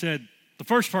this, he said, the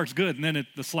first part's good, and then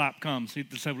the slap comes. He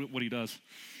said what he does.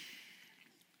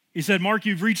 He said, Mark,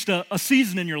 you've reached a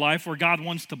season in your life where God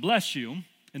wants to bless you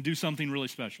and do something really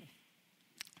special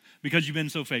because you've been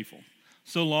so faithful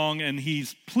so long, and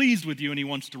he's pleased with you and he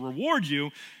wants to reward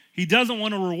you. He doesn't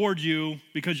want to reward you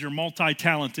because you're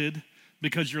multi-talented,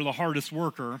 because you're the hardest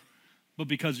worker, but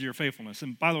because of your faithfulness.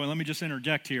 And by the way, let me just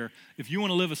interject here. If you want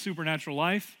to live a supernatural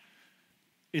life,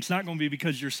 it's not going to be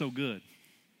because you're so good,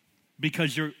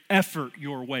 because you effort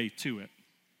your way to it,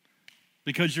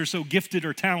 because you're so gifted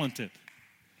or talented.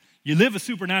 You live a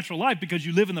supernatural life because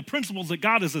you live in the principles that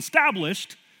God has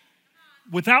established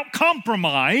without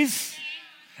compromise,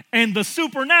 and the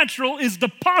supernatural is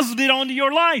deposited onto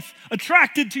your life,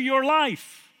 attracted to your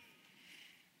life.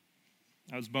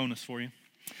 That was bonus for you.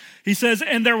 He says,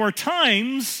 and there were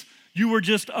times you were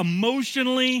just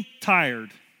emotionally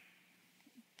tired.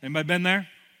 Anybody been there?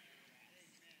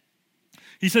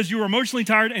 He says you were emotionally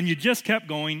tired and you just kept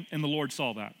going, and the Lord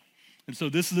saw that. And so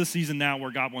this is the season now where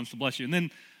God wants to bless you. And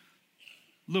then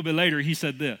a little bit later, he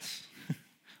said this.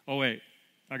 Oh, wait,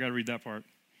 I got to read that part.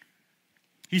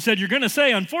 He said, you're going to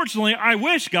say, unfortunately, I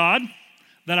wish, God,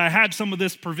 that I had some of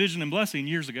this provision and blessing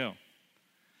years ago.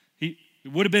 It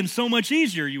would have been so much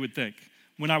easier, you would think,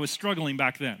 when I was struggling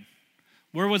back then.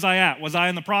 Where was I at? Was I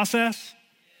in the process?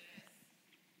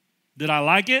 Did I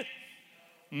like it?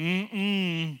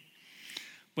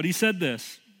 But he said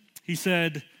this. He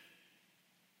said,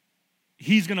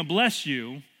 he's going to bless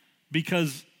you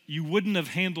because you wouldn't have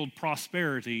handled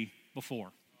prosperity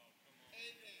before.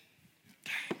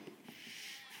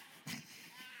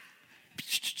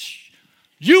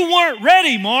 You weren't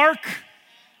ready, Mark.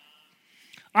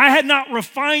 I had not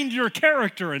refined your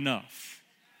character enough.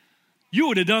 You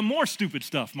would have done more stupid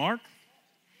stuff, Mark.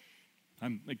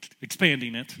 I'm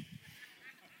expanding it.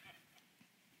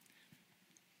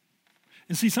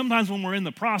 And see, sometimes when we're in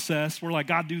the process, we're like,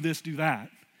 God, do this, do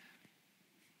that.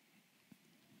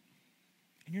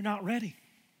 and you're not ready.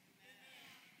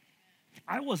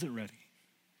 I wasn't ready.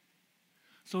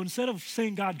 So instead of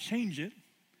saying, God, change it,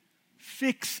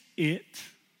 fix it,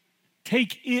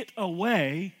 take it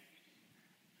away,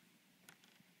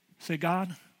 say,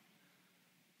 God,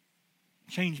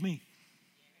 change me.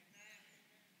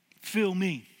 Fill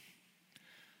me.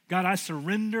 God, I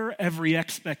surrender every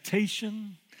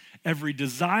expectation, every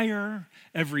desire,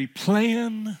 every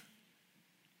plan.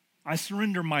 I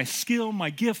surrender my skill,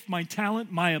 my gift, my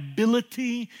talent, my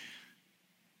ability.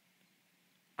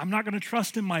 I'm not going to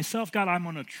trust in myself. God, I'm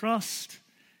going to trust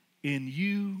in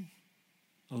you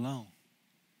alone.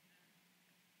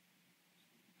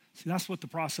 See, that's what the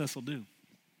process will do.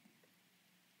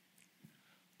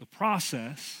 The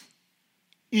process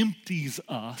empties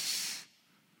us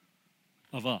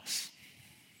of us.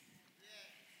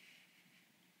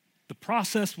 The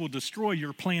process will destroy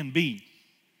your plan B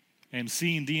and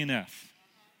C and D and F.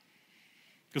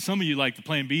 Because some of you, like, the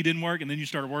plan B didn't work, and then you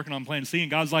started working on plan C,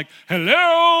 and God's like,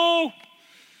 hello,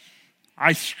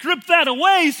 I stripped that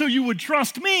away so you would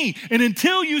trust me. And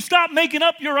until you stop making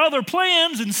up your other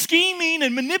plans and scheming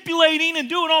and manipulating and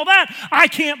doing all that, I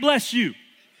can't bless you.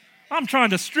 I'm trying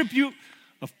to strip you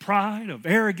of pride, of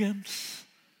arrogance,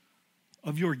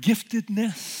 of your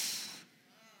giftedness.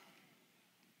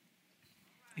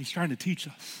 He's trying to teach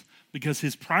us because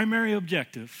his primary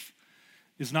objective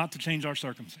is not to change our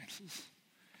circumstances.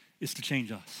 It's to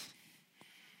change us.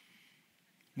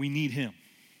 We need him.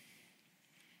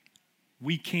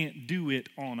 We can't do it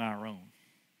on our own.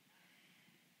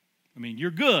 I mean,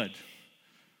 you're good,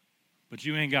 but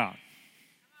you ain't God.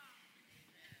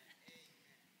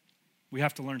 We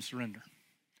have to learn surrender.